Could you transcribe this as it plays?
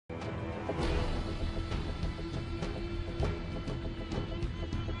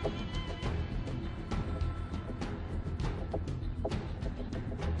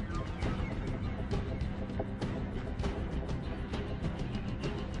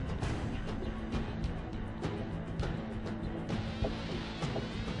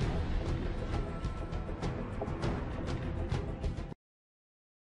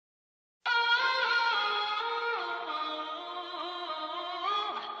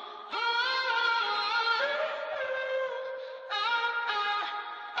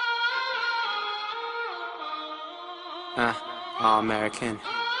All American.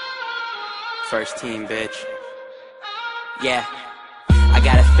 First team, bitch. Yeah. I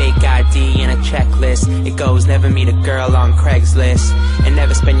got a fake ID and a checklist. It goes never meet a girl on Craigslist, and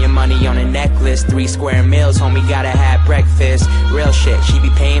never spend your money on a necklace. 3 square meals, homie, gotta have breakfast. Real shit, she be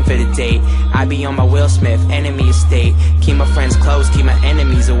paying for the date. I be on my Will Smith, enemy estate. Keep my friends close, keep my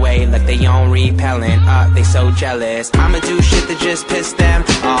enemies away. Like they on repellent, they so jealous. I'ma do shit that just piss them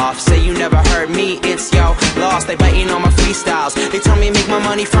off. Say you never heard me, it's yo lost. They biting on my freestyles. They tell me make my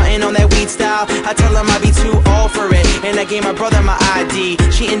money frontin' on that weed style. I tell them I be too old for it, and I gave my brother my ID.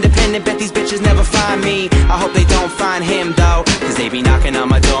 She independent, bet these bitches never find me. I hope they don't find him though, cause they be knocking on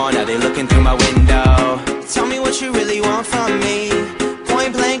my door, now they looking through my window. Tell me what you really want from me.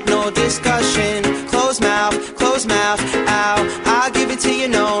 Point blank, no discussion. Close mouth, ow. I'll give it to you,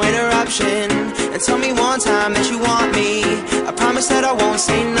 no interruption. And tell me one time that you want me. I promise that I won't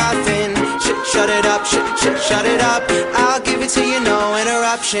say nothing. Shut it up, shut it up. I'll give it to you, no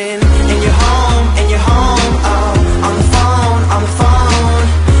interruption. And you're home, oh. On the phone,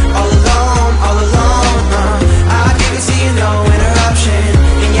 all alone, I'll give it to you, no interruption.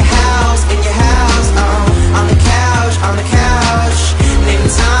 In your house, oh. On the couch, name the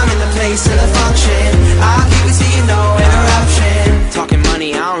time and the place and the function. I'll give it to you, no interruption. Talking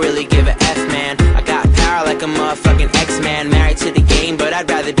money, I don't really give a F, man. I got power like a motherfucking X-Man. Married to the game, but I'd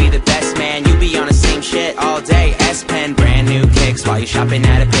rather be the best man. You be on the same shit all day. S-Pen, brand new kicks while you shopping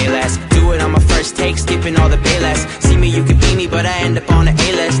at a Payless. Do it on my first take, skipping all the Payless. See me, you can be me, but I end up on the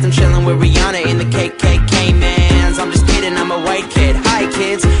A-list. I'm chilling with Rihanna in the KKK mans. I'm just kidding, I'm a white kid. Hi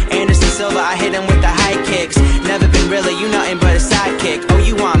kids, Anderson Silva, I hit him with the high kicks. Never been really, you nothing but a sidekick. Oh,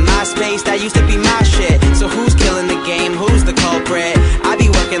 you want my space? That used to be my shit. So who's killing the game? Who's the culprit? I be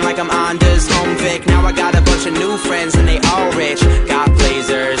working like I'm Onda's home Vic. Now I got a bunch of new friends and they all rich. Got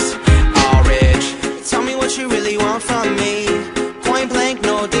blazers, all rich. Tell me what you really want from me. Point blank,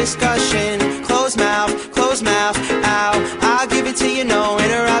 no discussion. Close mouth, ow. I'll give it to you, no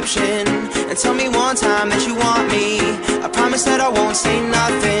interruption. And tell me one time that you want me. I promise that I won't say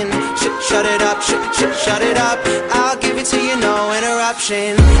nothing. Shut it up, shut it up. I'll give it to you, no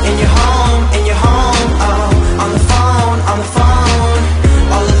interruption. And you're home, oh. On the phone,